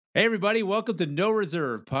Hey, everybody, welcome to No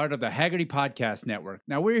Reserve, part of the Hagerty Podcast Network.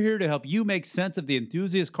 Now, we're here to help you make sense of the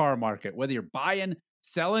enthusiast car market, whether you're buying,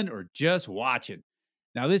 selling, or just watching.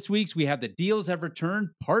 Now, this week's we have the Deals Have Returned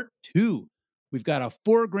Part 2. We've got a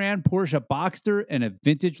 $4,000 Porsche Boxster and a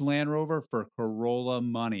vintage Land Rover for Corolla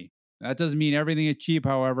money. That doesn't mean everything is cheap,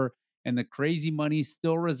 however, and the crazy money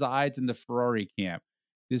still resides in the Ferrari camp.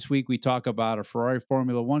 This week, we talk about a Ferrari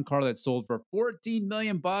Formula One car that sold for $14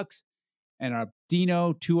 million bucks and a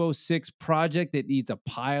Dino 206 project that needs a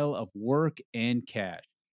pile of work and cash.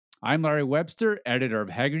 I'm Larry Webster, editor of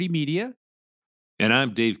Hagerty Media. And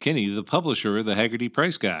I'm Dave Kinney, the publisher of the Hagerty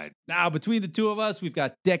Price Guide. Now, between the two of us, we've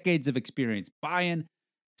got decades of experience buying,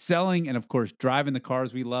 selling, and of course, driving the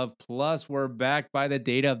cars we love. Plus, we're backed by the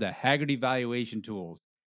data of the Hagerty valuation tools.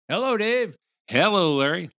 Hello, Dave. Hello,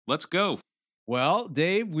 Larry. Let's go. Well,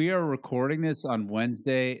 Dave, we are recording this on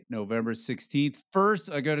Wednesday, November 16th. First,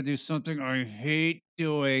 I got to do something I hate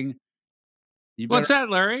doing. What's that,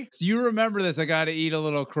 Larry? So you remember this. I got to eat a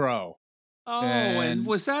little crow. Oh, and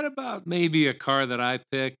was that about maybe a car that I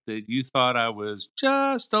picked that you thought I was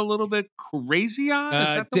just a little bit crazy on?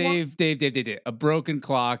 Is that the one? Dave. A broken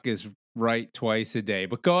clock is right twice a day.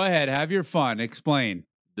 But go ahead. Have your fun. Explain.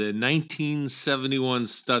 The 1971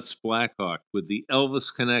 Stutz Blackhawk with the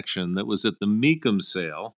Elvis connection that was at the Mecum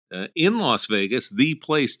sale in Las Vegas, the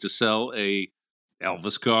place to sell a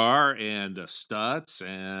Elvis car and a Stutz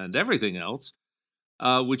and everything else.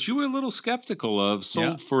 Which you were a little skeptical of,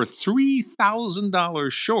 sold for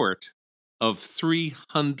 $3,000 short of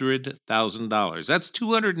 $300,000. That's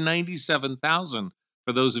 $297,000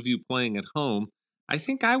 for those of you playing at home. I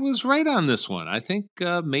think I was right on this one. I think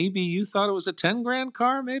maybe you thought it was a $10,000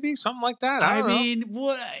 car, maybe something like that. I mean,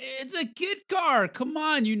 what? It's a kid car. Come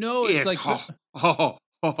on, it's like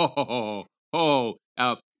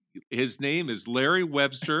his name is Larry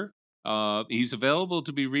Webster. He's available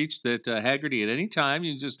to be reached at Hagerty at any time.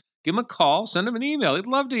 You can just give him a call, send him an email. He'd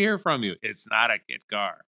love to hear from you. It's not a kit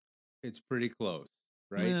car. It's pretty close,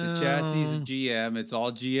 right? The chassis is GM. It's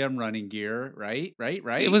all GM running gear, right?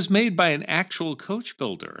 It was made by an actual coach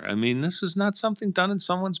builder. I mean, this is not something done in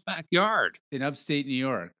someone's backyard. In upstate New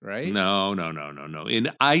York, right? No. In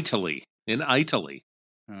Italy.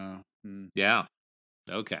 Yeah.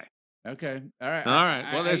 Okay. Okay. All right.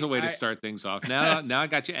 Well, there's a way to start things off. Now I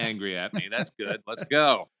got you angry at me. That's good. Let's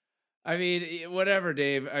go. I mean, whatever,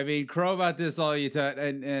 Dave. I mean, crow about this all you talk,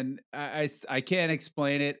 and I can't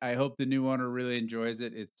explain it. I hope the new owner really enjoys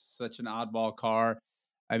it. It's such an oddball car.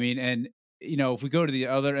 I mean, and if we go to the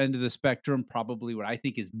other end of the spectrum, probably what I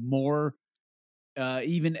think is more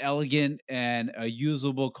even elegant and a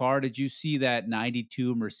usable car. Did you see that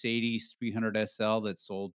 '92 Mercedes 300 SL that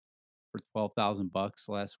sold for $12,000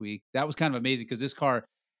 last week? That was kind of amazing because this car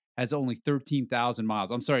has only 13,000 miles.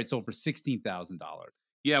 I'm sorry, it sold for $16,000.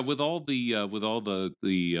 Yeah, with all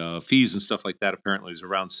the fees and stuff like that, apparently it's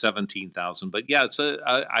around 17,000. But yeah,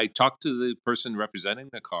 I talked to the person representing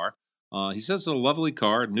the car. He says it's a lovely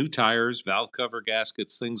car, new tires, valve cover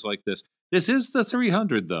gaskets, things like this. This is the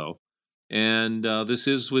 300 though, and this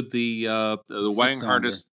is with the wiring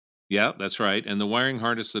harness. Yeah, that's right. And the wiring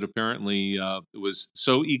harness that apparently was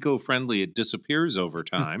so eco-friendly it disappears over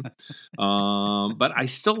time. But I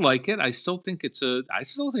still like it. I still think it's a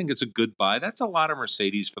good buy. That's a lot of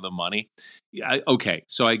Mercedes for the money. Yeah, okay,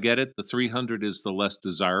 so I get it. The 300 is the less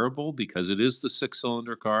desirable because it is the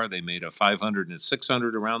 6-cylinder car. They made a 500 and a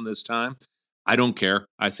 600 around this time. I don't care.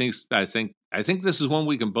 I think this is one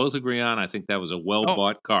we can both agree on. I think that was a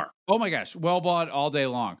well-bought car. Oh my gosh, well bought all day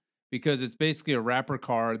long. Because it's basically a wrapper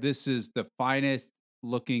car. This is the finest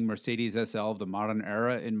looking Mercedes SL of the modern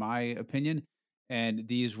era, in my opinion. And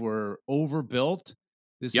these were overbuilt.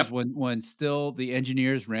 This is when still the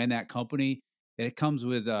engineers ran that company. And it comes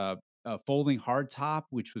with a folding hardtop,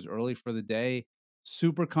 which was early for the day.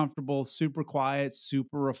 Super comfortable, super quiet,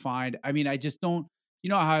 super refined. I mean, I just don't.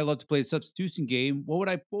 You know how I love to play a substitution game. What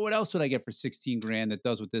else would I get for $16,000 that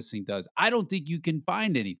does what this thing does? I don't think you can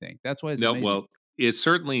find anything. That's why it's amazing. Well, it's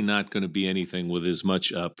certainly not going to be anything with as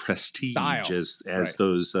much prestige as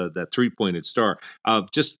those that 3-pointed star.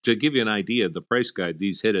 Just to give you an idea, the price guide,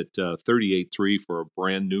 these hit at $38,300 for a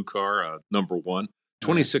brand new car, number one.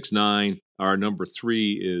 $26,900. Our number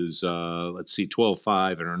 3 is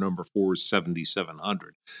 $12,500, and our number 4 is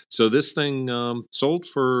 $7,700. So this thing sold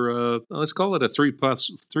for let's call it a 3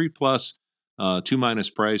 plus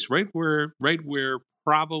 2- price, right where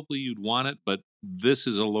probably you'd want it, but this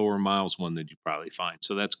is a lower miles one that you probably find.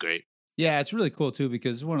 So that's great. Yeah, it's really cool too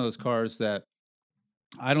because it's one of those cars that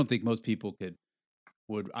I don't think most people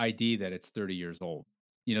would ID that it's 30 years old.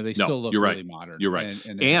 They still look really modern. You're right.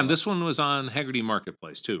 And this one was on Hagerty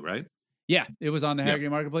Marketplace too, right? Yeah, it was on the Yeah. Hagerty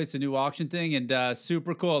Marketplace, a new auction thing, and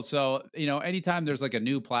super cool. So, anytime there's like a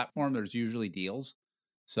new platform, there's usually deals.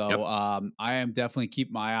 So, Yep. I am definitely keep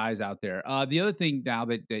my eyes out there. The other thing now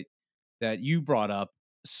that you brought up,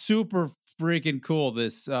 super freaking cool.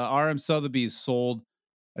 This RM Sotheby's sold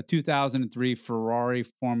a 2003 Ferrari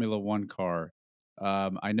Formula One car.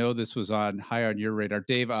 I know this was on high on your radar,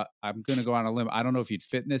 Dave. I'm going to go on a limb. I don't know if you'd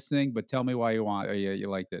fit in this thing, but tell me why you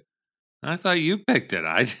liked it. I thought you picked it.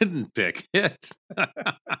 I didn't pick it.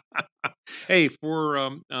 Hey,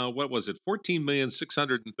 for what was it?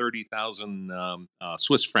 14,630,000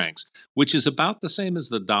 Swiss francs, which is about the same as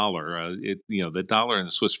the dollar. The dollar and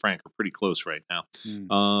the Swiss franc are pretty close right now.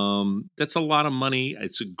 Mm. That's a lot of money.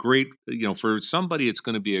 It's a great, for somebody, it's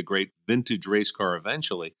going to be a great vintage race car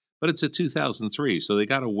eventually. But it's a 2003, so they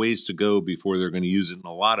got a ways to go before they're going to use it in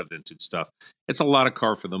a lot of vintage stuff. It's a lot of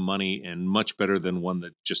car for the money, and much better than one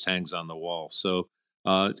that just hangs on the wall. So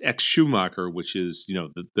Ex-Schumacher, which is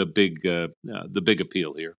the big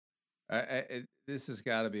appeal here. This has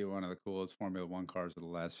got to be one of the coolest Formula One cars of the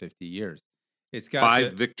last 50 years. It's got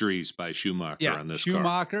 5 victories by Schumacher on this car.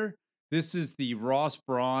 Schumacher. This is the Ross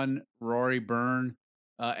Brawn, Rory Byrne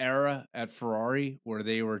era at Ferrari, where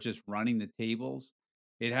they were just running the tables.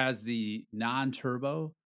 It has the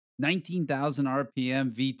non-turbo, 19,000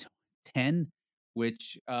 RPM V10,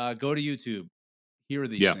 which go to YouTube. Here are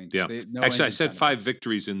these things. Yeah. No Actually, I engine said sound 5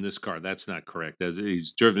 victories in this car. That's not correct. As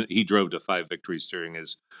he drove to 5 victories during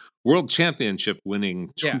his World Championship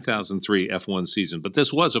winning Yeah. 2003 F1 season. But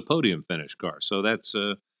this was a podium finish car, so that's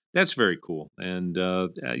very cool. And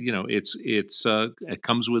it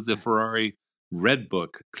comes with the Ferrari Red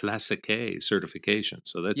Book Classic A certification,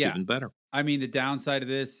 so that's even better. I mean, the downside of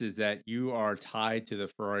this is that you are tied to the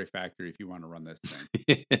Ferrari factory if you want to run this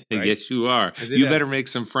thing. Right? Yes, you are. 'Cause it You has- better make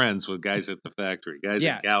some friends with guys at the factory, guys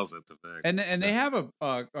and gals at the factory. And So, they have a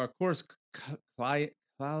course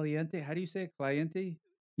cliente. How do you say it? Cliente?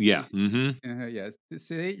 yeah. Yes.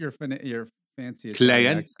 Say it your fancy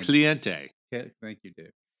Italian accent. Cliente. Okay, thank you,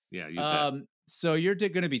 Dave. Yeah, you bet. So you're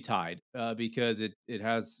going to be tied because it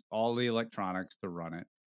has all the electronics to run it.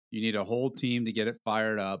 You need a whole team to get it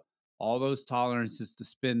fired up. All those tolerances to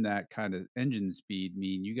spin that kind of engine speed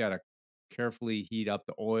mean you got to carefully heat up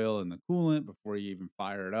the oil and the coolant before you even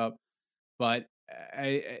fire it up. But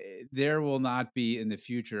there will not be in the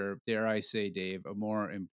future, dare I say, Dave, a more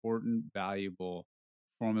important, valuable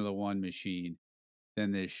Formula One machine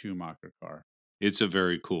than this Schumacher car. It's a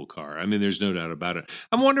very cool car. I mean, there's no doubt about it.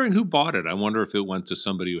 I'm wondering who bought it. I wonder if it went to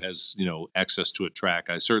somebody who has, access to a track.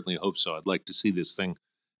 I certainly hope so. I'd like to see this thing,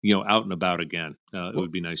 out and about again. It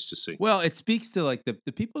would be nice to see. Well, it speaks to like the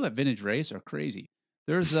people that vintage race are crazy.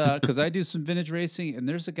 There's because I do some vintage racing, and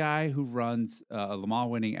there's a guy who runs a Le Mans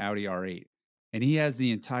winning Audi R8, and he has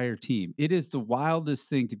the entire team. It is the wildest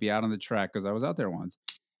thing to be out on the track because I was out there once,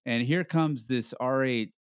 and here comes this R8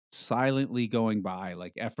 silently going by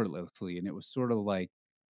like effortlessly, and it was sort of like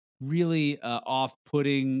really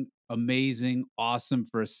off-putting, amazing, awesome.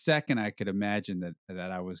 For a second, I could imagine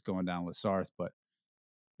that I was going down Lasarth, but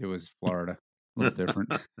it was Florida, a little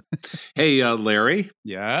different. Hey, Larry.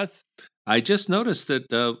 Yes. I just noticed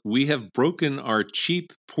that we have broken our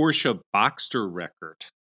cheap Porsche Boxster record.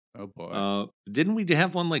 Oh boy! Didn't we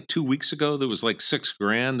have one like 2 weeks ago that was like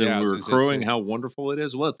 $6,000, and Yeah, we were it's crowing how wonderful it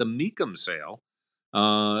is? Well, at the Mecum sale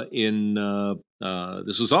this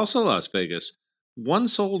was also Las Vegas. One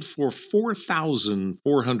sold for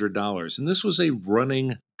 $4,400, and this was a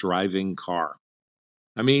running, driving car.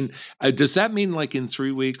 I mean, does that mean like in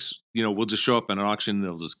 3 weeks, we'll just show up at an auction and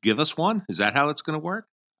they'll just give us one? Is that how it's going to work?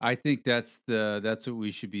 I think that's what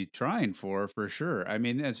we should be trying for sure. I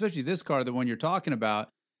mean, especially this car, the one you're talking about,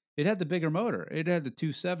 it had the bigger motor. It had the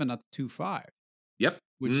 2.7, not the 2.5. Yep,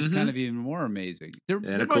 which is kind of even more amazing. There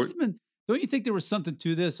must have been. Don't you think there was something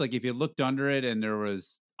to this? Like if you looked under it and there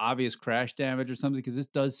was obvious crash damage or something, because this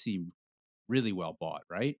does seem really well bought,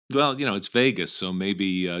 right? Well, it's Vegas, so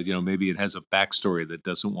maybe maybe it has a backstory that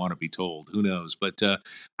doesn't want to be told. Who knows? But at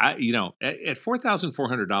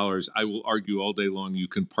 $4,400, I will argue all day long you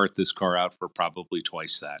can part this car out for probably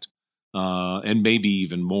twice that, and maybe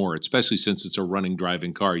even more. Especially since it's a running,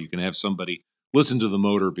 driving car, you can have somebody listen to the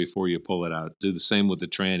motor before you pull it out. Do the same with the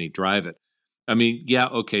tranny, drive it. I mean, yeah,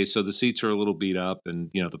 okay, so the seats are a little beat up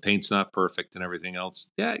and, the paint's not perfect and everything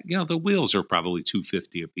else. Yeah, the wheels are probably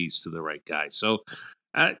 $250 a piece to the right guy. So,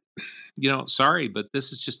 sorry, but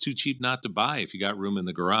this is just too cheap not to buy if you got room in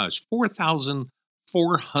the garage.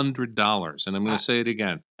 $4,400. And I'm going to say it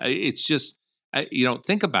again. It's just,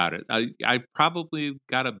 think about it. I probably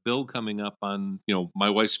got a bill coming up on,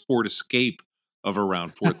 my wife's Ford Escape of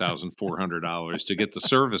around $4,400 to get the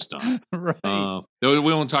service done. Right. We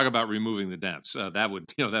won't talk about removing the dents. That would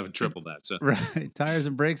triple that. So Right. Tires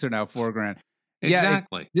and brakes are now $4,000. Yeah,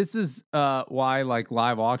 exactly. this is why like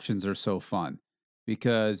live auctions are so fun,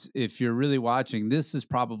 because if you're really watching, this is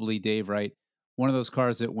probably, Dave, right? One of those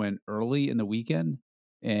cars that went early in the weekend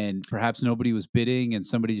and perhaps nobody was bidding and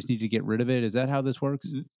somebody just needed to get rid of it. Is that how this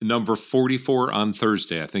works? Number 44 on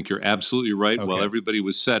Thursday. I think you're absolutely right. While Okay. everybody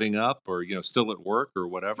was setting up or, still at work or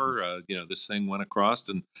whatever, this thing went across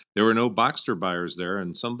and there were no Boxster buyers there.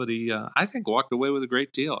 And somebody, I think, walked away with a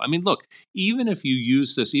great deal. I mean, look, even if you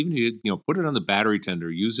use this, even if you put it on the battery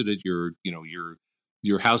tender, use it at your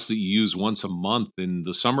house that you use once a month in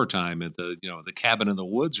the summertime at the cabin in the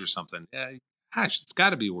woods or something. Gosh, it's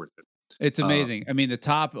got to be worth it. It's amazing. I mean, the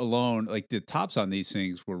top alone, like the tops on these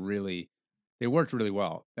things they worked really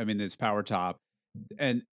well. I mean, this power top,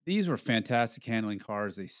 and these were fantastic handling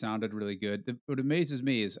cars. They sounded really good. What amazes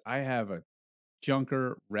me is I have a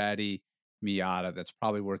junker ratty Miata that's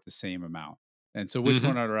probably worth the same amount. And so which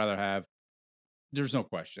one I'd rather have? There's no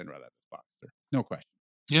question. I'd rather have this Boxster. No question.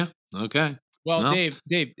 Yeah. Okay. Well, No.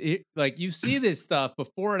 Dave, like you see this stuff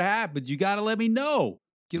before it happens, you got to let me know.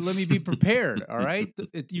 Let me be prepared. All right.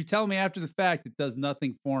 You tell me after the fact, it does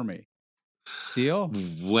nothing for me. Deal?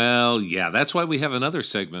 Well, yeah, that's why we have another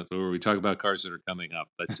segment where we talk about cars that are coming up.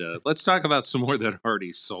 But let's talk about some more that are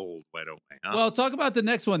already sold. Why don't we? Huh? Well, talk about the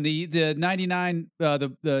next one, the 99,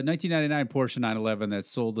 the 1999 Porsche 911 that's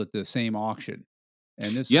sold at the same auction.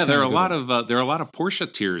 And this, yeah, there are a lot of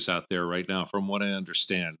Porsche tiers out there right now, from what I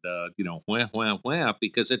understand.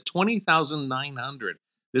 Because at 20,900,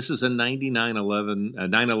 this is a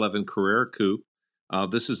 911 Carrera Coupe.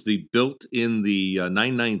 This is the built in the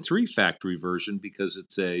 993 factory version because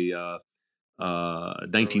it's a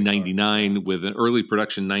 1999 with an early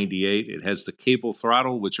production 98. It has the cable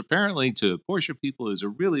throttle, which apparently to Porsche people is a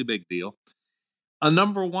really big deal. A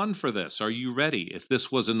number one for this, are you ready? If this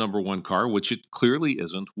was a number one car, which it clearly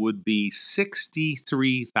isn't, would be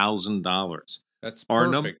 $63,000. That's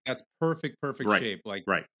perfect. That's perfect right, shape. Like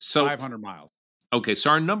right. So 500 miles. Okay, so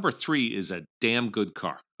our number three is a damn good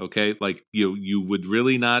car. Okay, like you would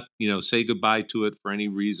really not say goodbye to it for any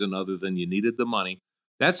reason other than you needed the money.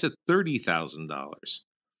 That's at $30,000.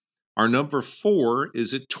 Our number four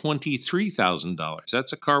is at $23,000.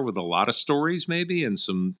 That's a car with a lot of stories, maybe, and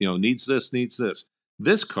some needs this, needs this.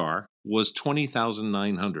 This car was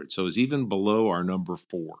 $20,900, so it's even below our number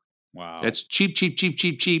four. Wow, that's cheap, cheap, cheap,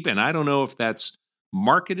 cheap, cheap. And I don't know if that's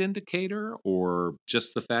market indicator or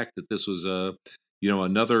just the fact that this was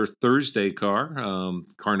another Thursday car,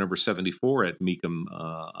 car number 74 at Mecum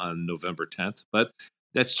on November 10th. But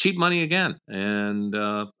that's cheap money again. And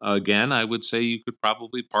again, I would say you could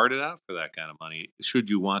probably part it out for that kind of money, should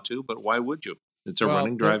you want to. But why would you? It's a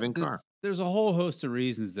running, driving car. There's a whole host of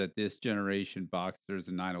reasons that this generation Boxsters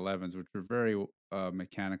and 911s, which are very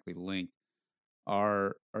mechanically linked,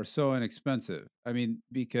 are so inexpensive. I mean,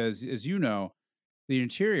 because as you know, the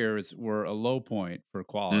interiors were a low point for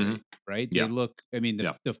quality, right? Yeah. They look, I mean,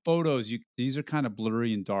 the photos, these are kind of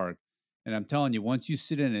blurry and dark. And I'm telling you, once you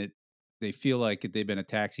sit in it, they feel like they've been a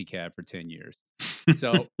taxi cab for 10 years.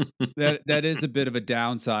 So that is a bit of a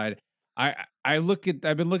downside. I've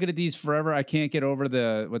been looking at these forever. I can't get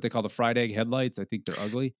over what they call the fried egg headlights. I think they're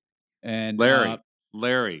ugly. And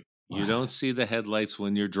Larry, you don't see the headlights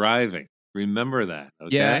when you're driving. Remember that,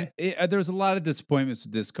 okay? Yeah, there's a lot of disappointments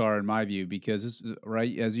with this car in my view because this is,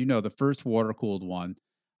 right, as you know, the first water-cooled one.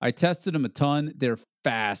 I tested them a ton. They're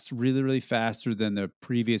fast, really, really faster than the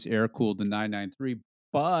previous air-cooled, the 993,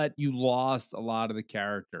 but you lost a lot of the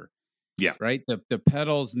character. Yeah. Right? The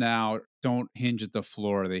pedals now don't hinge at the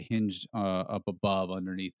floor. They hinge up above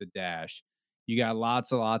underneath the dash. You got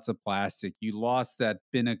lots of plastic. You lost that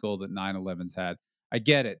pinnacle that 911s had. I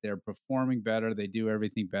get it. They're performing better. They do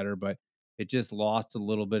everything better, but it just lost a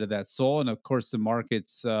little bit of that soul. And of course, the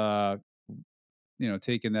market's,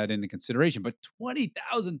 taking that into consideration. But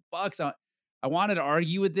 $20,000, I wanted to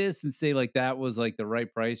argue with this and say like that was like the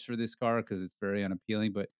right price for this car because it's very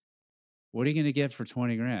unappealing. But what are you going to get for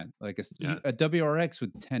 20 grand? Like a WRX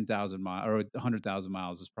with 10,000 miles or 100,000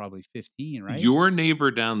 miles is probably 15, right? Your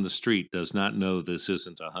neighbor down the street does not know this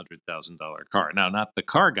isn't a $100,000 car. Now, not the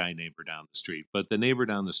car guy neighbor down the street, but the neighbor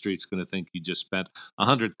down the street's going to think you just spent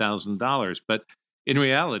 $100,000. But in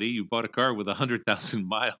reality, you bought a car with 100,000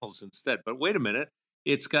 miles instead. But wait a minute,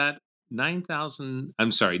 it's got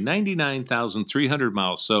 99,300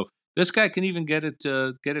 miles. So This guy can even get it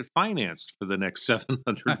financed for the next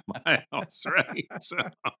 700 miles, right? So,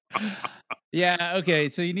 Yeah, okay,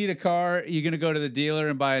 so you need a car, you're gonna go to the dealer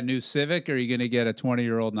and buy a new Civic, or are you gonna get a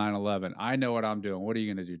 20-year-old 911? I know what I'm doing. What are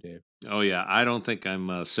you gonna do, Dave? oh yeah, I don't think I'm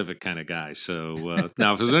a Civic kind of guy. So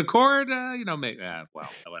now if it's an Accord, maybe well,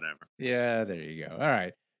 whatever. Yeah, there you go. All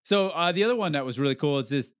right. So, the other one that was really cool is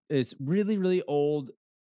this really, really old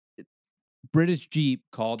British Jeep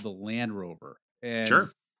called the Land Rover, and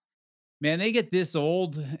Sure. man, they get this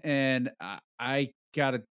old, and I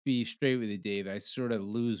gotta be straight with you, Dave. I sort of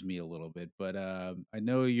lose me a little bit, but I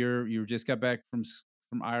know you just got back from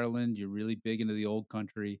Ireland. You're really big into the old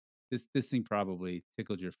country. This thing probably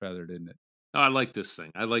tickled your feather, didn't it? Oh, I like this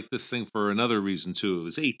thing. I like this thing for another reason too. It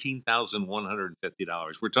was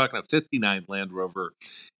 $18,150. We're talking a '59 Land Rover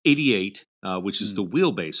 '88, which is Mm, the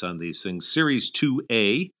wheelbase on these things, Series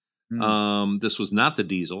 2A. mm. This was not the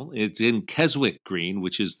diesel. It's in Keswick green,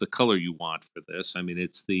 which is the color you want for this. I mean,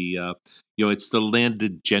 it's it's the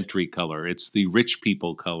landed gentry color. It's the rich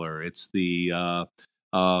people color. It's the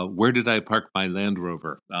where did I park my Land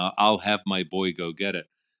Rover? I'll have my boy go get it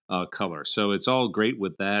color. So it's all great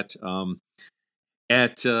with that.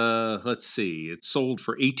 At let's see, it sold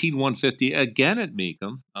for 18,150 again at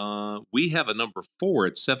Meekum. We have a number 4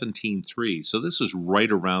 at 17,300. So this is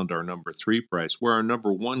right around our number 3 price, where our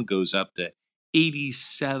number 1 goes up to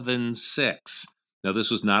 87,600. Now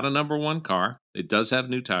this was not a number 1 car. It does have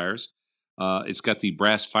new tires. It's got the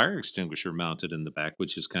brass fire extinguisher mounted in the back,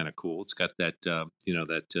 which is kind of cool. It's got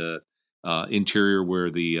that interior where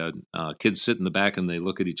the kids sit in the back and they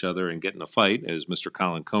look at each other and get in a fight, as Mr.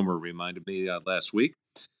 Colin Comer reminded me last week.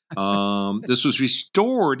 This was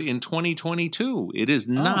restored in 2022. It is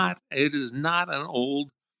Oh, not. It is not an old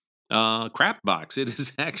crap box. It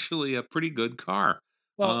is actually a pretty good car,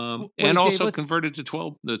 well, and wait, Dave. also Let's converted to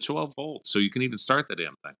 12 volts, so you can even start the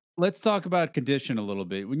damn thing. let's talk about condition a little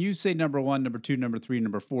bit. When you say number one, number two, number three,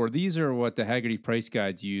 number four, these are what the Hagerty price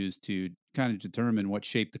guides use to kind of determine what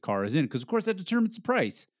shape the car is in, because of course that determines the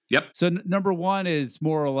price. Yep, So number one is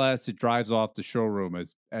more or less it drives off the showroom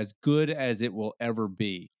as good as it will ever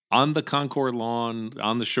be. on the Concord lawn,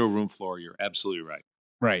 on the showroom floor. You're absolutely right.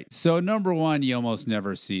 Right. So number one, you almost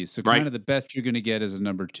never see. So kind Right. of the best you're going to get is a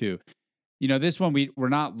number two. This one we're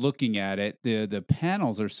not looking at it. The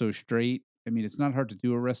panels are so straight. I mean, it's not hard to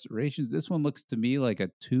do a restoration. This one looks to me like a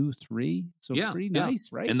 2-3, so Yeah, pretty yeah. nice,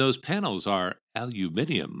 right? And those panels are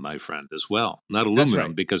aluminum, my friend, as well. Not That's aluminum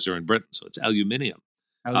right. because they're in Britain, so it's aluminum.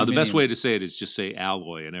 The best Aluminum. way to say it is just say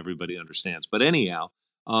alloy, and everybody understands. But anyhow,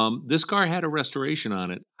 this car had a restoration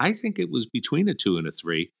on it. I think it was between a 2 and a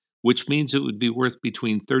 3, which means it would be worth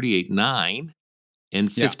between 38,900 and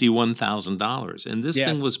Yeah. $51,000. And this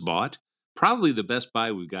Yeah. thing was bought probably the best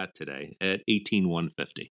buy we got today at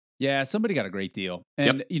 18,150. Yeah, somebody got a great deal.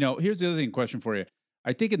 Yep. And here's the other thing question for you.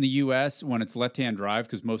 I think in the US when it's left-hand drive,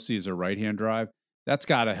 because most of these are right-hand drive, that's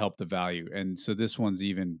gotta help the value. And so this one's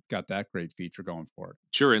even got that great feature going for it.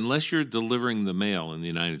 Sure, unless you're delivering the mail in the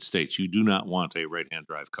United States, you do not want a right-hand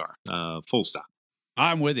drive car. Full stop.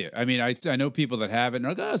 I'm with you. I mean, I know people that have it and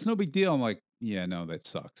they're like, "Oh, it's no big deal." I'm like, "Yeah, no, that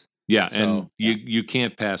sucks." Yeah, and So, yeah. you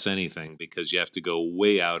can't pass anything because you have to go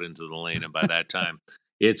way out into the lane, and by that time,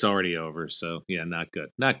 it's already over. So yeah, not good.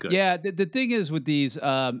 Not good. Yeah, the thing is with these,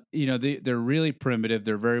 they're really primitive.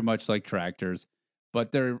 They're very much like tractors,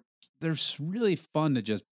 but they're really fun to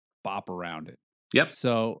just bop around it. Yep.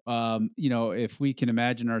 So, if we can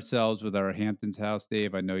imagine ourselves with our Hamptons house,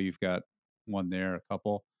 Dave, I know you've got one there, a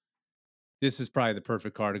couple. This is probably the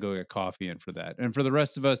perfect car to go get coffee in for that. And for the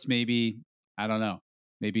rest of us, maybe, I don't know,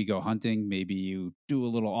 maybe go hunting, maybe you do a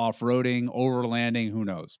little off-roading, overlanding, who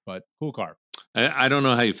knows? But cool car. I don't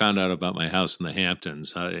know how you found out about my house in the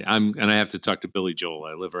Hamptons. I have to talk to Billy Joel.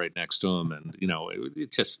 I live right next to him, and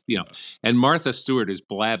it just And Martha Stewart is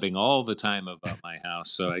blabbing all the time about my house.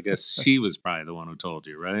 So I guess she was probably the one who told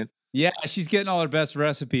you, right? Yeah, she's getting all her best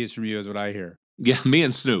recipes from you, is what I hear. Yeah, me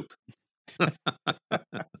and Snoop.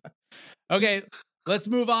 Okay, let's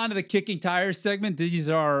move on to the kicking tires segment. These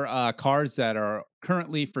are cars that are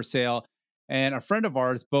currently for sale. And a friend of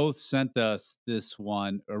ours both sent us this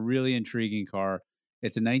one, a really intriguing car.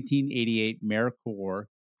 It's a 1988 Mercor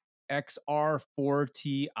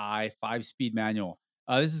XR4TI 5-speed manual.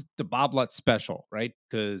 This is the Bob Lutz special, right?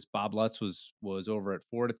 Because Bob Lutz was over at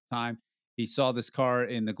Ford at the time. He saw this car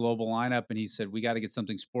in the global lineup and he said, "We got to get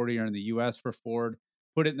something sportier in the US for Ford."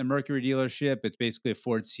 Put it in the Mercury dealership. It's basically a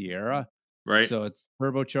Ford Sierra. Right. So it's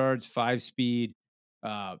turbocharged, 5-speed,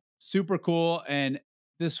 super cool. And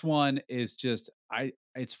this one is just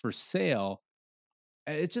it's for sale.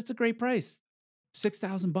 It's just a great price.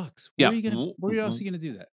 $6,000. Yeah. Where else are you gonna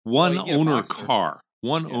do that? Well, One you can get a owner Boxster. car.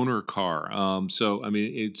 one Yeah. owner car. So I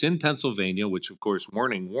mean, it's in Pennsylvania, which of course,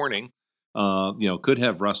 warning, could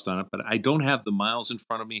have rust on it. But I don't have the miles in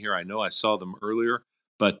front of me here. I know I saw them earlier,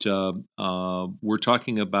 but we're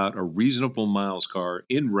talking about a reasonable miles car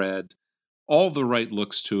in red, all the right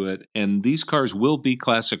looks to it, and these cars will be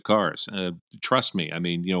classic cars. Trust me. I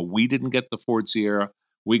mean, we didn't get the Ford Sierra.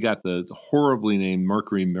 We got the horribly named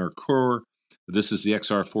Mercury Mercure. This is the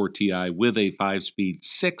XR4 Ti with a 5-speed,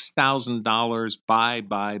 $6,000.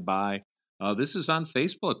 Buy. This is on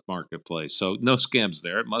Facebook Marketplace, so no scams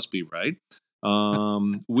there. It must be right.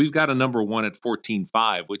 We've got a number one at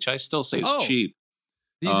 14.5, which I still say is Oh, cheap.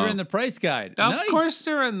 these are in the price guide. Of course, Nice.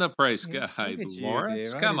 they're in the price Look guide, at you, Dave.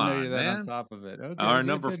 Lawrence. I Come didn't know you're on, that on man. top of it. Okay, Our good,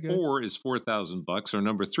 number good, good. 4 is $4,000. Our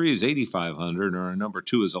number 3 is 8,500, and our number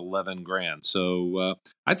 2 is 11 grand. So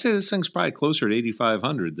I'd say this thing's probably closer to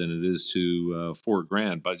 8,500 than it is to 4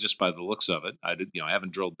 grand, but just by the looks of it. I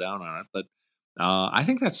haven't drilled down on it, but I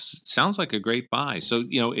think that sounds like a great buy. So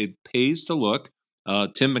it pays to look.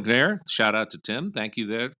 Tim McNair, shout out to Tim. Thank you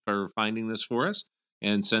there for finding this for us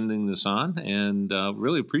and sending this on, and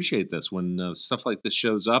really appreciate this when stuff like this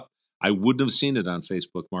shows up. I wouldn't have seen it on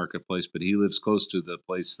Facebook Marketplace, but he lives close to the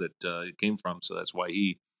place that it came from, so that's why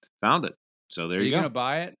he found it. So there Are you you go. gonna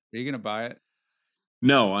buy it? Are you gonna buy it?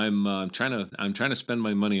 No, I'm trying to spend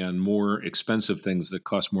my money on more expensive things that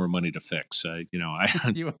cost more money to fix. I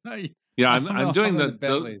You, yeah, I'm I'm all doing in the the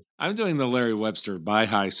Bentleys. I'm doing the Larry Webster buy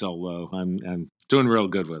high, sell low. I'm doing real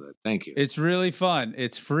good with it. Thank you. It's really fun.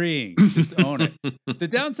 It's freeing. Just own it. The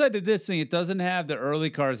downside to this thing, it doesn't have the early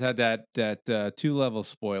cars had that 2-level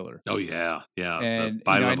spoiler. Oh yeah, the And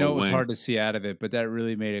I know bi-level it was wing. hard to see out of it, but that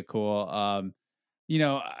really made it cool.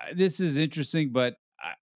 This is interesting, but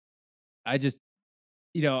I just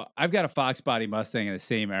I've got a Fox body Mustang in the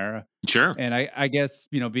same era, Sure, and I guess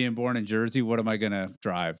being born in Jersey, what am I gonna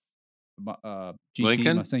drive? GT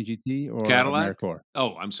Lincoln. Mustang GT or Cadillac? AmeriCorps?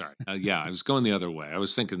 Oh, I'm sorry. Yeah, I was going the other way. I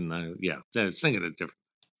was thinking, I was thinking of different.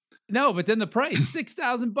 No, but then the price,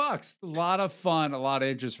 $6,000. A lot of fun, a lot of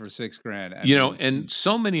interest for 6 grand. I mean, And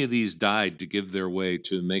so many of these died to give their way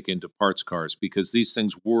to make into parts cars because these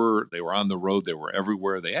things they were on the road, they were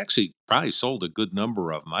everywhere. They actually probably sold a good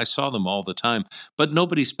number of them. I saw them all the time, but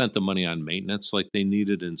nobody spent the money on maintenance like they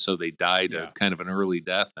needed, and so they died a yeah. kind of an early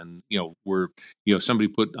death. And somebody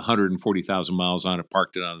put 140,000 miles on it,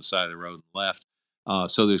 parked it on the side of the road, and left.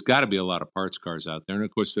 So there's got to be a lot of parts cars out there, and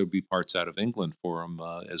of course there'll be parts out of England for them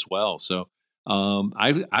as well. So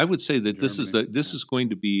I would say that this Germany, is going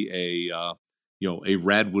to be a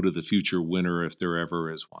Radwood of the future winner if there ever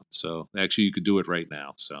is one. So actually, you could do it right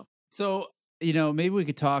now. So, maybe we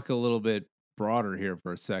could talk a little bit broader here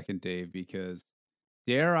for a second, Dave, because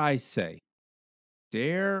dare I say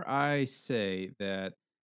that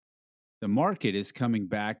the market is coming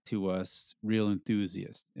back to us real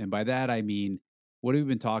enthusiasts. And by that, I mean, what have we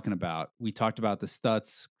been talking about? We talked about the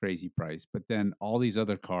Stutz crazy price, but then all these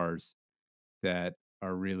other cars that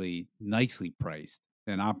are really nicely priced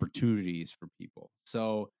and opportunities for people.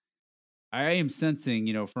 So I am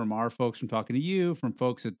sensing, from our folks, from talking to you, from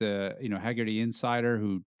folks at the, Hagerty Insider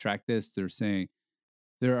who track this, they're saying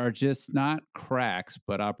there are just not cracks,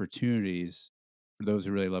 but opportunities for those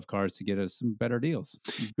who really love cars to get us some better deals.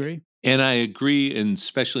 You agree? And I agree, and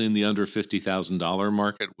especially in the under $50,000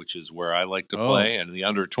 market, which is where I like to Oh, play, and the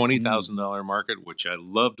under $20,000 market, which I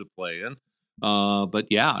love to play in. But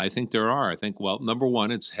yeah, I think there are. I think, well, number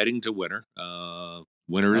one, it's heading to winter.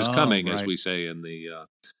 Winter is oh, coming, as right. we say in the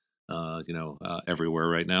everywhere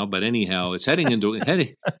right now. But anyhow, it's heading into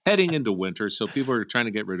heading into winter, so people are trying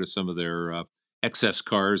to get rid of some of their excess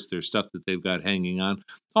cars, their stuff that they've got hanging on.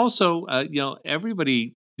 Also,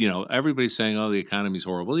 everybody's saying, "Oh, the economy's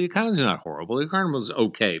horrible." The economy's not horrible. The economy's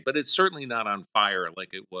okay, but it's certainly not on fire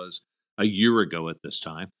like it was a year ago at this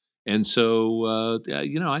time. And so,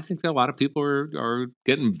 I think that a lot of people are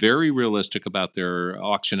getting very realistic about their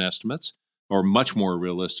auction estimates, or much more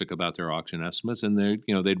realistic about their auction estimates, and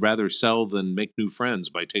they'd rather sell than make new friends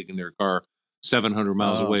by taking their car 700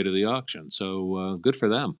 miles Oh, away to the auction. So good for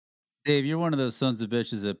them. Dave, you're one of those sons of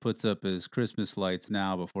bitches that puts up his Christmas lights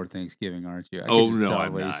now before Thanksgiving, aren't you? I could Oh just no, tell the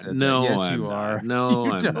I'm way you not. said that. No, Yes, I'm you not. are. No,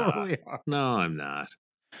 You I'm not. totally are. No, I'm not.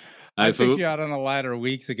 I I picked you out on a ladder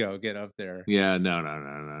weeks ago. Get up there. Yeah, no.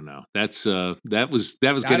 That's I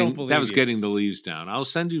don't believe you. getting the leaves down. I'll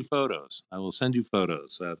send you photos. I will send you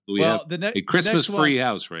photos. We have Well, a the Christmas next one, free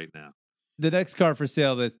house right now. the next car for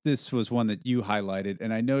sale. This was one that you highlighted,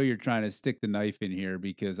 and I know you're trying to stick the knife in here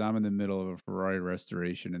because I'm in the middle of a Ferrari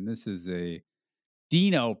restoration, and this is a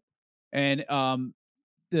Dino, and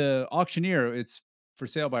the auctioneer. It's for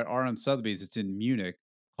sale by RM Sotheby's. It's in Munich.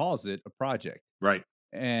 Calls it a project, Right.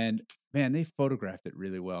 and man, they photographed it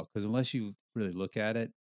really well because unless you really look at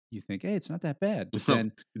it, you think, hey, it's not that bad. But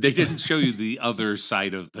then, They didn't show you the other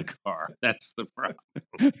side of the car. That's the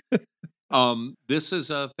problem. This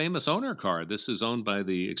is a famous owner car. This is owned by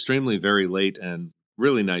the extremely very late and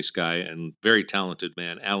really nice guy and very talented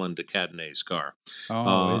man, Alan de Cadenay's car.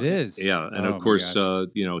 oh, it is. Yeah, and of Oh my course, gosh.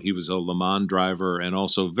 he was a Le Mans driver and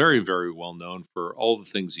also very, very well known for all the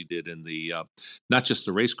things he did in the not just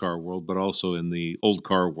the race car world, but also in the old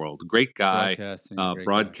car world. Great guy, Broadcasting, great guy.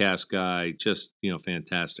 broadcast guy, just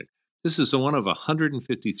fantastic. This is one of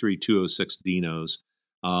 153 206 Dinos.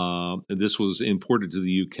 This was imported to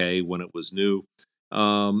the UK when it was new.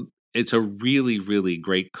 It's a really, really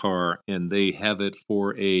great car, and they have it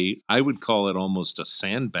for I would call it almost a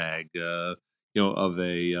sandbag, of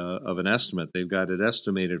an estimate. They've got it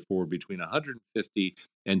estimated for between 150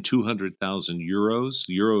 and 200,000 euros.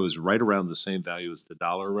 The euro is right around the same value as the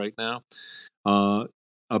dollar right now. A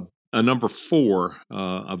number 4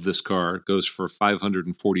 of this car goes for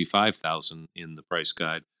 545,000 in the price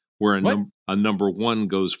guide, where What? a number 1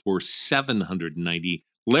 goes for 790.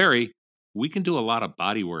 Larry, we can do a lot of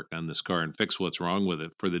body work on this car and fix what's wrong with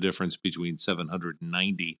it for the difference between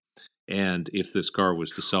 790 and if this car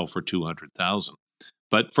was to sell for 200,000.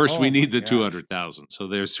 But first, we Oh need my the gosh. 200,000. So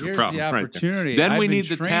there's your Here's problem the right there. opportunity. Then I've we been need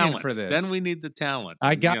the training talent. for this. Then we need the talent.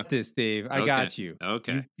 I And, got this, Dave. I okay, got you.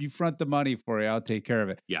 okay. You front the money for you. I'll take care of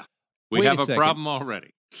it. Yeah. We Wait have a a second. problem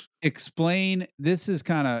already. Explain. This is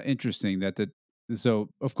kind of interesting that so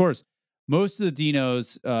of course most of the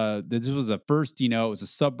Dinos, this was the first Dino. It was a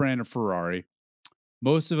sub brand of Ferrari.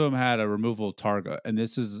 Most of them had a removable targa, and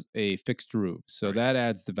this is a fixed roof, so Right. that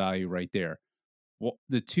adds the value right there. Well,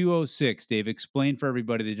 the 206, Dave, explain for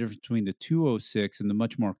everybody the difference between the 206 and the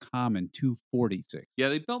much more common 246. Yeah,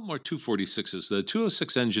 they built more 246s. The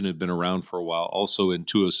 206 engine had been around for a while, also in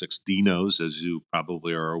 206 Dinos, as you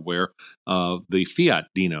probably are aware. The Fiat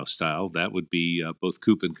Dino style, that would be both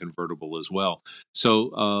coupe and convertible as well.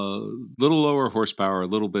 So a little lower horsepower, a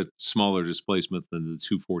little bit smaller displacement than the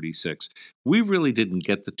 246. We really didn't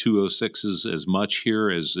get the 206s as much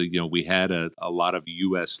here as we had a lot of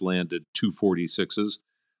U.S. landed 246s.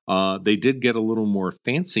 They did get a little more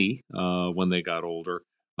fancy when they got older.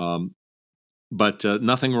 But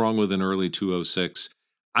nothing wrong with an early 206.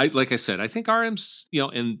 Like I said, I think RM's,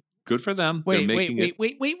 and good for them. They're Wait. making it.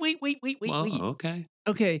 Wait. Okay.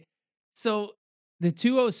 Okay. So the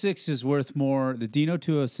 206 is worth more. The Dino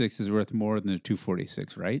 206 is worth more than the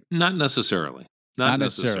 246, right? Not necessarily. Not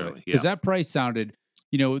necessarily. Because Yeah. that price sounded,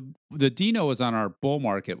 the Dino was on our bull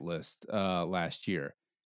market list last year.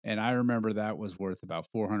 And I remember that was worth about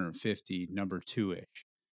 450, number 2-ish.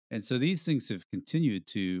 And so these things have continued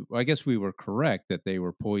to, well, I guess we were correct that they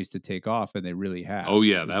were poised to take off, and they really have. Oh,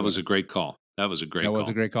 yeah. That was a great call. That was a great That call. was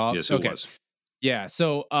a great call? Yes, it Okay. was. Yeah.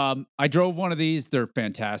 So I drove one of these. They're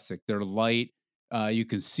fantastic. They're light. You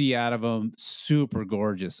can see out of them. Super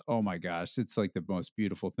gorgeous. Oh my gosh. It's like the most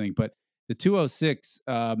beautiful thing. But the 206,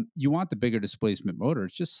 you want the bigger displacement motor.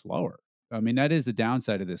 It's just slower. I mean, that is the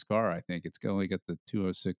downside of this car, I think. It's only got the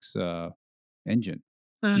 206 engine.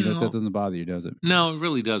 That doesn't bother you, does it? No, it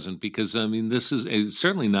really doesn't, because this is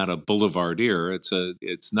certainly not a boulevardier.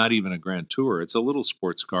 It's not even a Grand Tour. It's a little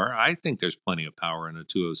sports car. I think there's plenty of power in a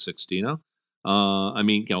 206 Dino.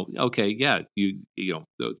 Okay, yeah,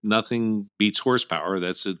 nothing beats horsepower.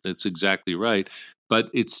 That's exactly right. But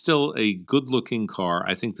it's still a good-looking car.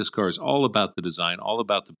 I think this car is all about the design, all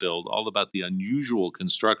about the build, all about the unusual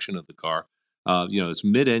construction of the car. It's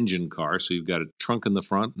mid-engine car, so you've got a trunk in the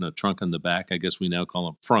front and a trunk in the back. I guess we now call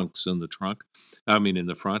them frunks in the trunk. In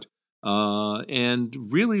the front. And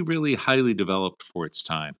really, really highly developed for its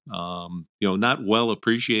time. Not well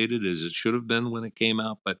appreciated as it should have been when it came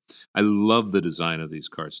out, but I love the design of these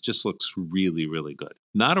cars. It just looks really, really good.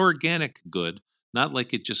 Not organic good, not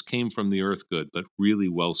like it just came from the earth good, but really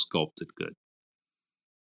well sculpted good.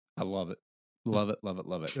 I love it. Love it. Love it.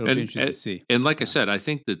 Love it. It'll be interesting to see. And like I said, I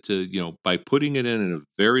think that by putting it in a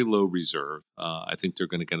very low reserve, I think they're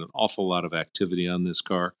going to get an awful lot of activity on this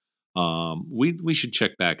car. We should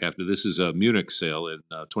check back after this is a Munich sale in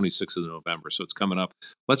 26th of November, so it's coming up.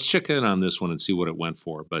 Let's check in on this one and see what it went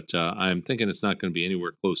for. But I'm thinking it's not going to be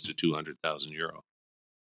anywhere close to 200,000 euro.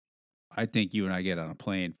 I think you and I get on a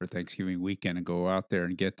plane for Thanksgiving weekend and go out there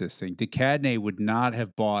and get this thing. De Cadenay would not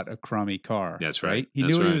have bought a crummy car. That's right. He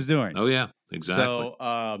knew what he was doing. Oh yeah, exactly.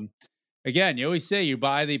 So, again, you always say you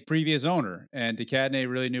buy the previous owner, and De Cadenay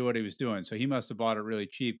really knew what he was doing. So he must have bought it really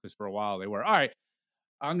cheap, because for a while they were, all right,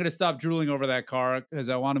 I'm going to stop drooling over that car because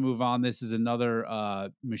I want to move on. This is another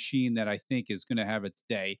machine that I think is going to have its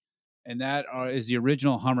day. And that is the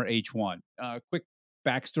original Hummer H1. Quick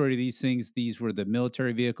backstory to these things. These were the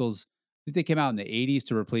military vehicles think they came out in the 80s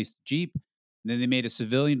to replace the Jeep. And then they made a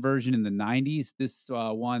civilian version in the 90s. This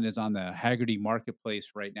one is on the Hagerty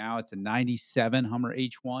Marketplace right now. It's a 97 Hummer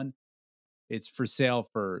H1. It's for sale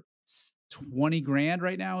for 20 grand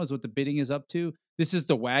right now is what the bidding is up to. This is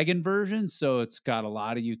the wagon version, so it's got a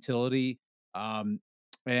lot of utility. Um,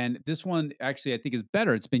 and this one actually I think is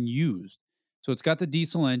better. It's been used. So it's got the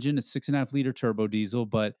diesel engine, a 6.5 liter turbo diesel,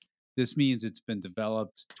 but this means it's been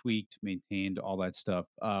developed, tweaked, maintained, all that stuff.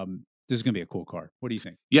 This is going to be a cool car. What do you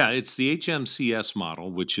think? Yeah, it's the HMCS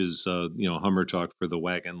model, which is Hummer talk for the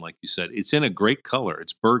wagon, like you said. It's in a great color.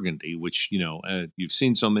 It's burgundy, which you've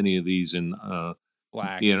seen so many of these in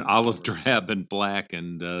Black and olive silver. drab and black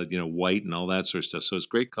and white and all that sort of stuff. So it's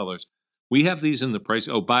great colors. We have these in the price.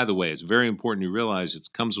 Oh, by the way, it's very important you realize it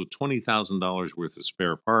comes with $20,000 worth of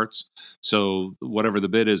spare parts. So whatever the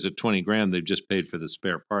bid is at 20 grand, they've just paid for the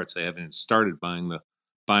spare parts. They haven't started buying the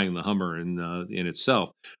Hummer in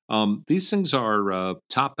itself. These things are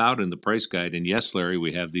top out in the price guide, and yes, Larry,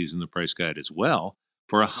 we have these in the price guide as well.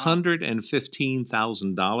 For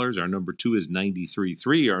 $115,000, our number 2 is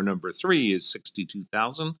 93.3. Our number 3 is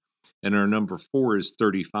 62,000, and our number 4 is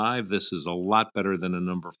 35. This is a lot better than a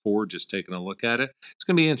number 4. Just taking a look at it, it's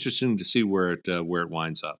going to be interesting to see where it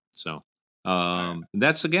winds up. So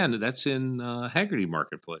that's in Hagerty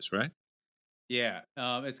Marketplace, right? Yeah,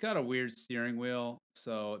 it's got a weird steering wheel,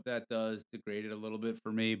 so that does degrade it a little bit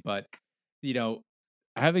for me. But you know,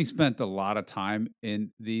 having spent a lot of time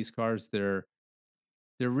in these cars, they're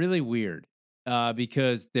really weird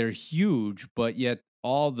because they're huge, but yet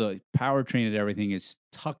all the powertrain and everything is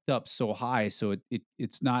tucked up so high, so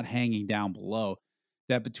it's not hanging down below.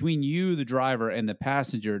 That between you, the driver, and the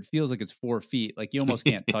passenger, it feels like it's 4 feet. Like you almost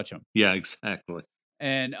can't touch them. Yeah, exactly.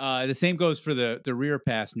 And the same goes for the rear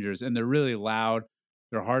passengers, and they're really loud.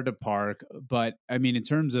 They're hard to park, but I mean, in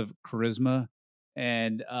terms of charisma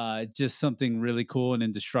and just something really cool and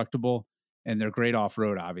indestructible, and they're great off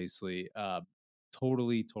road. Obviously,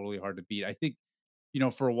 totally hard to beat. I think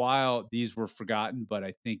for a while these were forgotten, but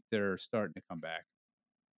I think they're starting to come back.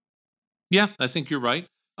 Yeah, I think you're right.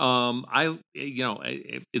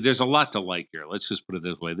 There's a lot to like here. Let's just put it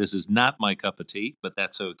this way: this is not my cup of tea, but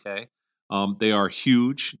that's okay. They are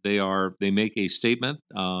huge. They make a statement.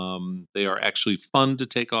 They are actually fun to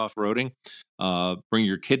take off roading. Bring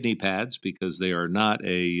your kidney pads because they are not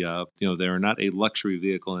they are not a luxury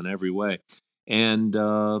vehicle in every way. And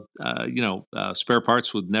spare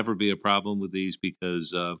parts would never be a problem with these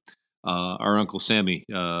because our Uncle Sammy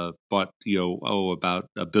bought about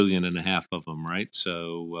 1.5 billion of them, right?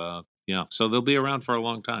 So so they'll be around for a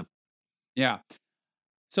long time. Yeah.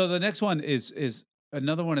 So the next one is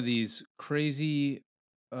another one of these crazy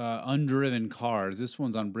undriven cars. This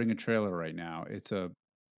one's on Bring a Trailer right now. It's a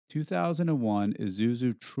 2001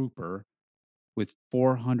 Isuzu Trooper with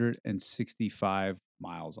 465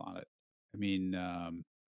 miles on it. I mean,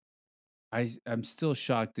 I'm still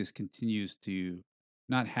shocked this continues to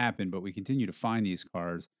not happen, but we continue to find these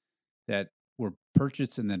cars that were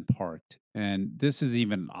purchased and then parked. And this is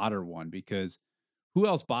even an odder one because who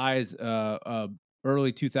else buys a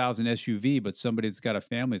early 2000 SUV, but somebody that's got a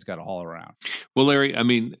family that's got to haul around? Well, Larry, I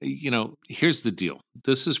mean, here's the deal.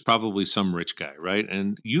 This is probably some rich guy, right?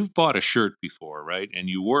 And you've bought a shirt before, right? And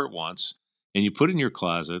you wore it once and you put it in your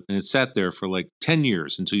closet and it sat there for like 10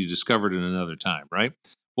 years until you discovered it another time, right?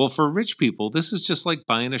 Well, for rich people, this is just like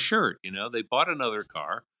buying a shirt. They bought another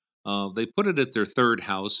car. They put it at their third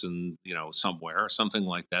house and, somewhere or something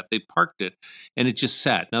like that. They parked it and it just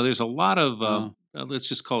sat. Now, there's a lot of, let's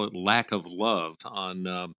just call it lack of love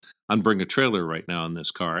on Bring a Trailer right now in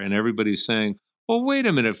this car. And everybody's saying, well, wait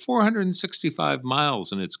a minute, 465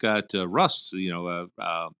 miles and it's got rust,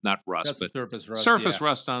 not rust, but surface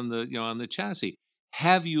rust on the chassis.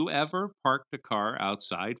 Have you ever parked a car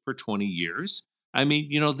outside for 20 years? I mean,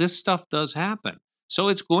 this stuff does happen. So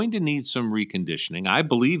it's going to need some reconditioning. I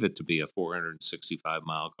believe it to be a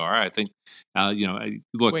 465-mile car. I think,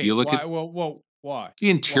 look, Wait, you look at why? the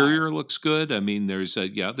interior looks good. I mean, there's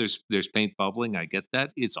paint bubbling. I get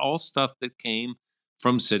that. It's all stuff that came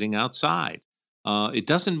from sitting outside. It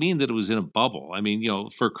doesn't mean that it was in a bubble. I mean,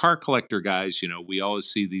 for car collector guys, we always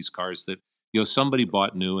see these cars that somebody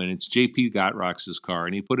bought new, and it's JP Gotrock's car,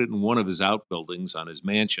 and he put it in one of his outbuildings on his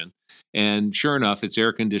mansion. And sure enough, it's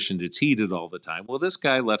air conditioned, it's heated all the time. Well, this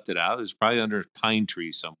guy left it out. It was probably under a pine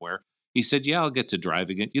tree somewhere. He said, yeah, I'll get to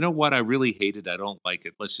driving it. You know what? I really hate it. I don't like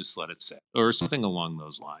it. Let's just let it sit, or something along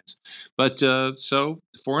those lines. But so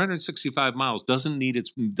 465 miles doesn't mean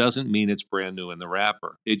it's brand new in the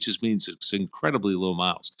wrapper. It just means it's incredibly low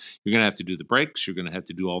miles. You're going to have to do the brakes. You're going to have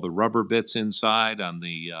to do all the rubber bits inside on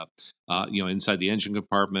the inside the engine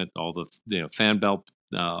compartment, all the fan belt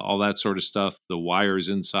all that sort of stuff, the wires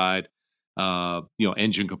inside,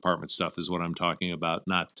 engine compartment stuff is what I'm talking about.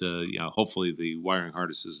 Not, hopefully the wiring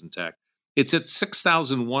harness is intact. It's at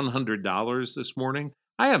 $6,100 this morning.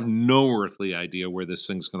 I have no earthly idea where this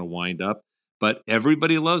thing's going to wind up, but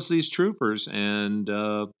everybody loves these troopers, and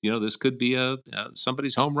this could be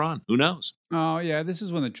somebody's home run. Who knows? Oh yeah, this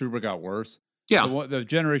is when the Trooper got worse. Yeah, The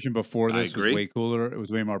generation before I this was agree. way cooler. It was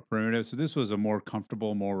way more primitive. So this was a more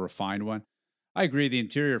comfortable, more refined one. I agree. The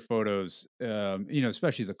interior photos,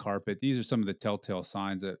 especially the carpet, these are some of the telltale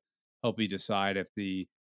signs that help you decide if the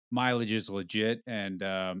mileage is legit. And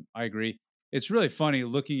I agree. It's really funny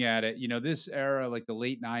looking at it. This era, like the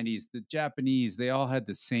late '90s, the Japanese, they all had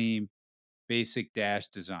the same basic dash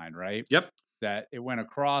design, right? Yep. That it went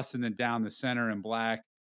across and then down the center in black.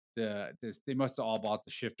 They must have all bought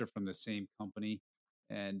the shifter from the same company,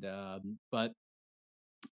 and but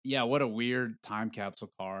yeah, what a weird time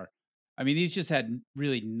capsule car. I mean, these just had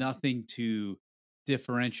really nothing to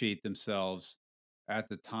differentiate themselves at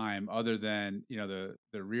the time, other than the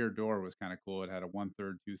rear door was kind of cool. It had a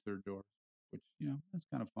 1/3, 2/3 door, which that's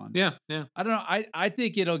kind of fun. Yeah, yeah. I don't know. I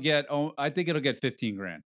think it'll get. I think it'll get 15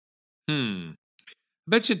 grand. I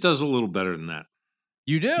bet you it does a little better than that.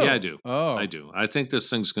 You do? Yeah, I do. I Oh, do. I think this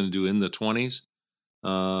thing's going to do in the 20s.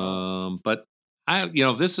 oh. But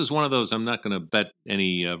this is one of those I'm not going to bet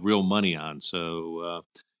any real money on. So,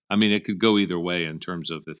 it could go either way in terms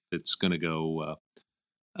of if it's going to go.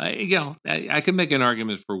 I can make an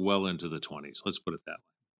argument for well into the 20s. Let's put it that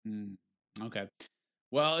way. Mm, okay.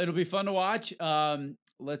 Well, it'll be fun to watch.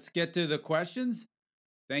 Let's get to the questions.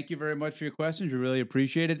 Thank you very much for your questions. We really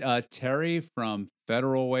appreciate it. Terry from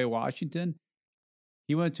Federal Way, Washington.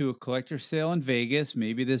 He went to a collector sale in Vegas,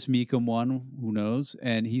 maybe this Mecum one, who knows?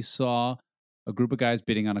 And he saw a group of guys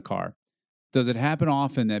bidding on a car. Does it happen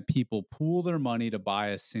often that people pool their money to buy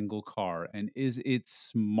a single car? And is it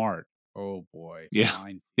smart? Oh boy. Yeah,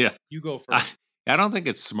 Mine. yeah. You go I, first. I don't think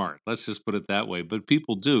it's smart. Let's just put it that way. But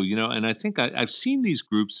people do, and I think I've seen these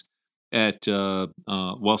groups at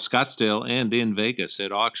Scottsdale and in Vegas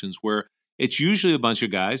at auctions where it's usually a bunch of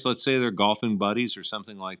guys. Let's say they're golfing buddies or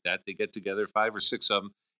something like that. They get together, 5 or 6 of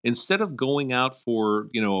them. Instead of going out for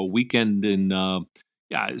a weekend in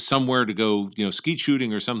somewhere to go skeet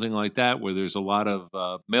shooting or something like that, where there's a lot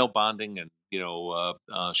of male bonding and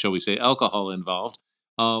shall we say alcohol involved.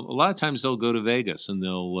 A lot of times they'll go to Vegas and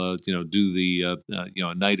they'll do the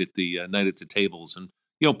night at the tables and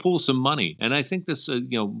pool some money. And I think this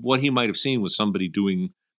what he might have seen was somebody doing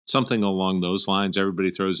something along those lines. Everybody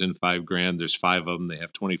throws in $5,000. There's 5 of them. They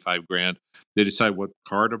have 25 grand. They decide what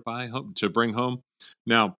car to buy home, to bring home.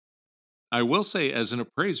 Now, I will say, as an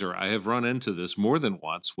appraiser, I have run into this more than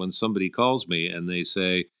once when somebody calls me and they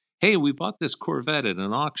say, "Hey, we bought this Corvette at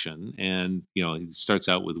an auction," and he starts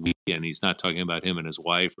out with "we," and he's not talking about him and his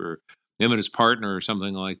wife or him and his partner or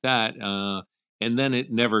something like that. And then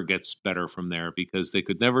it never gets better from there because they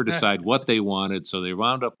could never decide what they wanted, so they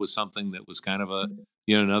wound up with something that was kind of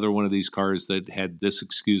another one of these cars that had this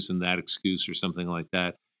excuse and that excuse or something like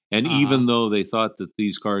that. And even though they thought that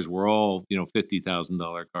these cars were all,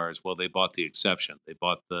 $50,000 cars, well, they bought the exception. They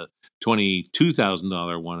bought the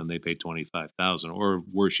 $22,000 one, and they paid $25,000, or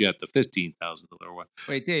worse yet, the $15,000 one.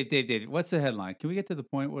 Wait, Dave, what's the headline? Can we get to the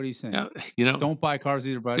point? What are you saying? Yeah, Don't buy cars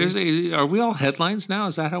with your buddies. are we all headlines now?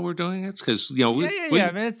 Is that how we're doing it? Because Yeah,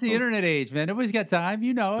 man. It's the internet age, man. Nobody's got time.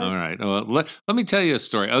 You know it. All right. Well, let me tell you a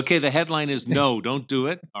story. Okay, the headline is "No, don't do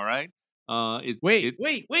it." All right.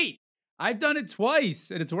 Wait. I've done it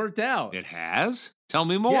twice and it's worked out. It has? Tell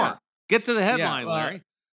me more. Yeah. Get to the headline, well, Larry.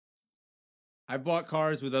 I bought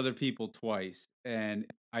cars with other people twice, and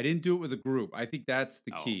I didn't do it with a group. I think that's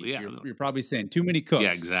the key. Yeah. You're probably saying too many cooks.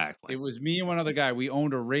 Yeah, exactly. It was me and one other guy. We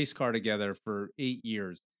owned a race car together for 8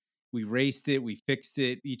 years. We raced it. We fixed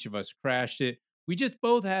it. Each of us crashed it. We just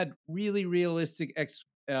both had really realistic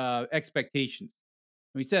expectations.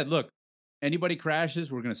 We said, look, anybody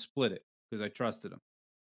crashes, we're going to split it, because I trusted him.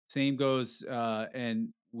 Same goes, and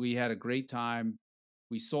we had a great time.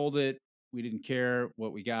 We sold it. We didn't care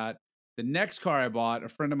what we got. The next car I bought, a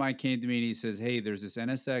friend of mine came to me and he says, "Hey, there's this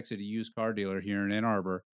NSX at a used car dealer here in Ann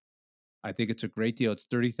Arbor. I think it's a great deal. It's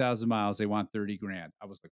 30,000 miles. They want 30 grand." I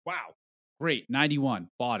was like, wow, great. 91,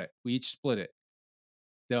 bought it. We each split it.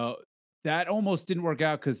 That almost didn't work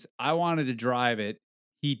out because I wanted to drive it.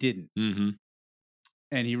 He didn't. Mm-hmm.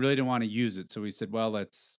 And he really didn't want to use it. So we said, well,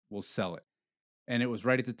 we'll sell it. And it was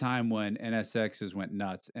right at the time when NSXs went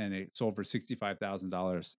nuts, and it sold for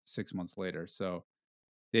 $65,000 6 months later. So,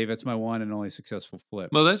 Dave, that's my one and only successful flip.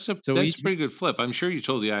 Well, that's a pretty good flip. I'm sure you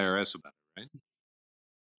told the IRS about it,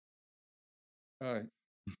 right?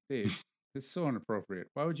 Dave, It's so inappropriate.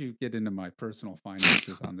 Why would you get into my personal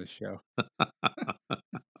finances on this show?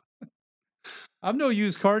 I'm no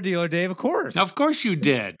used car dealer, Dave, of course. Of course you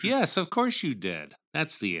did. Yes, of course you did.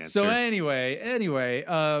 That's the So answer. anyway,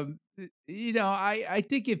 I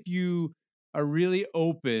think if you are really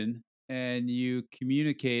open and you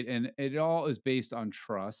communicate, and it all is based on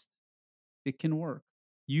trust, it can work.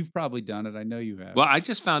 You've probably done it. I know you have. Well, I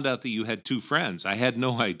just found out that you had 2 friends. I had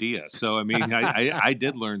no idea. So, I mean, I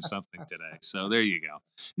did learn something today. So there you go.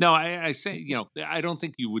 No, I say, I don't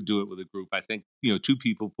think you would do it with a group. I think, 2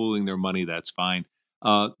 people pooling their money, that's fine.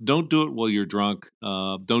 Don't do it while you're drunk.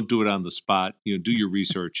 Don't do it on the spot. Do your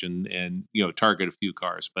research and target a few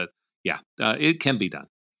cars. But yeah, it can be done.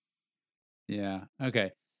 Yeah.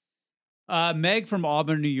 Okay. Meg from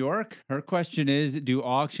Auburn, New York. Her question is: do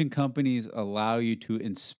auction companies allow you to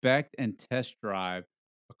inspect and test drive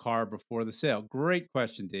a car before the sale? Great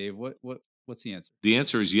question, Dave. What's the answer? The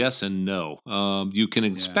answer is yes and no. You can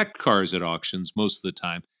Yeah. inspect cars at auctions most of the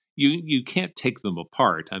time. You can't take them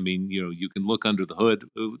apart. I mean, you can look under the hood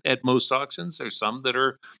at most auctions. There's some that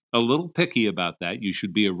are a little picky about that. You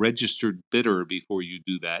should be a registered bidder before you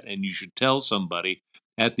do that, and you should tell somebody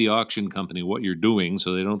at the auction company what you're doing,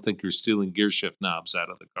 so they don't think you're stealing gear shift knobs out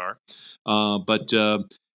of the car.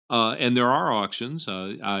 And there are auctions.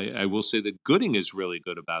 I will say that Gooding is really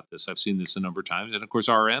good about this. I've seen this a number of times, and of course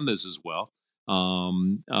RM is as well.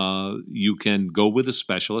 You can go with a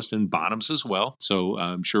specialist and bottoms as well. So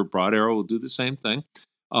I'm sure Broad Arrow will do the same thing.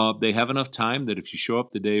 They have enough time that if you show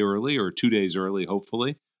up the day early or 2 days early,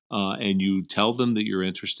 hopefully, and you tell them that you're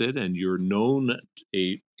interested and you're known,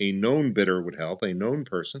 a known bidder would help, a known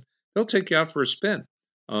person, they'll take you out for a spin.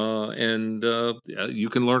 And you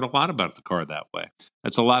can learn a lot about the car that way.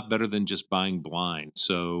 That's a lot better than just buying blind.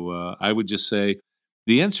 So I would just say,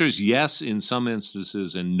 the answer is yes in some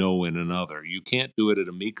instances and no in another. You can't do it at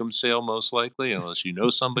a Mecum sale, most likely, unless you know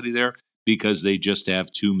somebody there, because they just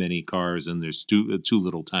have too many cars and there's too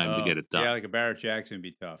little time to Oh, get it done. yeah, like a Barrett Jackson would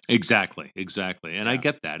be tough. Exactly. And I Yeah.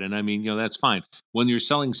 get that. And I mean, that's fine. When you're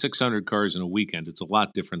selling 600 cars in a weekend, it's a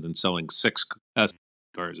lot different than selling six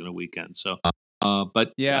cars in a weekend. So,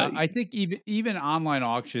 but Yeah, I think even online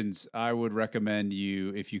auctions, I would recommend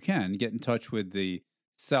you, if you can, get in touch with the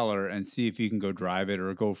seller and see if you can go drive it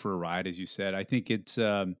or go for a ride, as you said. I think it's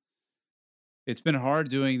been hard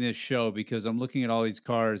doing this show because I'm looking at all these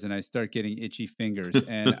cars and I start getting itchy fingers.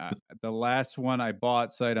 And the last one I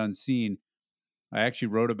bought sight unseen, I actually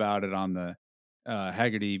wrote about it on the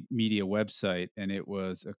Hagerty Media website, and it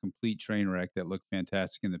was a complete train wreck that looked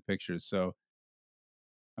fantastic in the pictures. So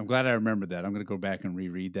I'm glad I remembered that. I'm going to go back and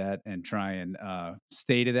reread that and try and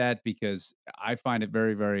stay to that, because I find it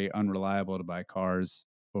very, very unreliable to buy cars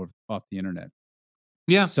off the internet.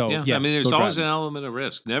 yeah. So I yeah, mean, there's go always drive an 'em. element of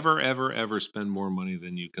risk. Never, ever, ever spend more money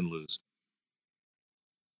than you can lose.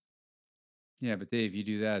 Yeah, but Dave, you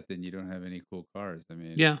do that, then you don't have any cool cars. I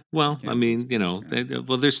mean, Yeah, you well, I can't lose mean, money.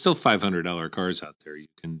 Yeah. there's still $500 cars out there. You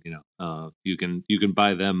can, you can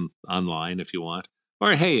buy them online if you want.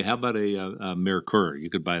 Or hey, how about a Merkur? You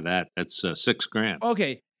could buy that. That's $6,000.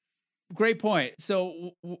 Okay, great point.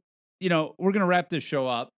 So we're going to wrap this show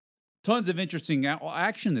up. Tons of interesting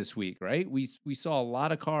action this week, right? We saw a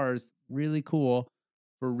lot of cars, really cool,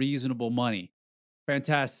 for reasonable money.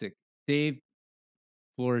 Fantastic, Dave.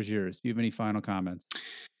 Floor is yours. Do you have any final comments?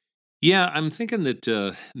 Yeah, I'm thinking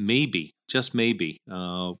that maybe, just maybe,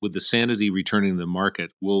 with the sanity returning to the market,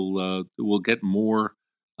 we'll get more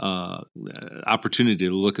opportunity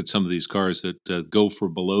to look at some of these cars that go for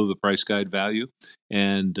below the price guide value,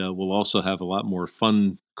 and we'll also have a lot more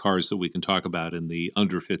fun cars that we can talk about in the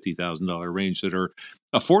under $50,000 range that are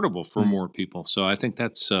affordable for more people. So I think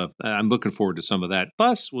that's I'm looking forward to some of that.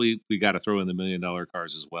 Plus, we got to throw in the $1 million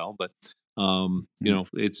cars as well, but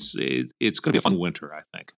it's going to be a fun winter, I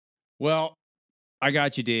think. Well, I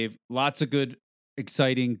got you, Dave. Lots of good,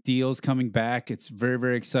 exciting deals coming back. It's very,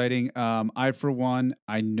 very exciting. I, for one,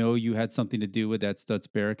 I know you had something to do with that Stutz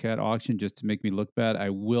Bearcat auction just to make me look bad. I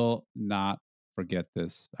will not forget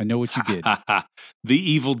this. I know what you did.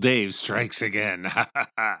 The evil Dave strikes again.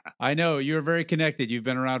 I know you're very connected. You've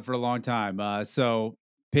been around for a long time. So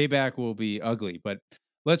payback will be ugly. But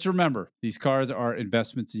let's remember, these cars are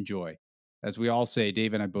investments in joy. As we all say,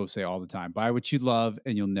 Dave and I both say all the time, buy what you love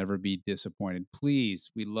and you'll never be disappointed. Please,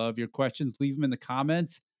 we love your questions. Leave them in the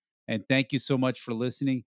comments. And thank you so much for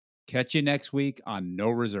listening. Catch you next week on No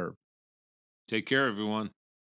Reserve. Take care, everyone.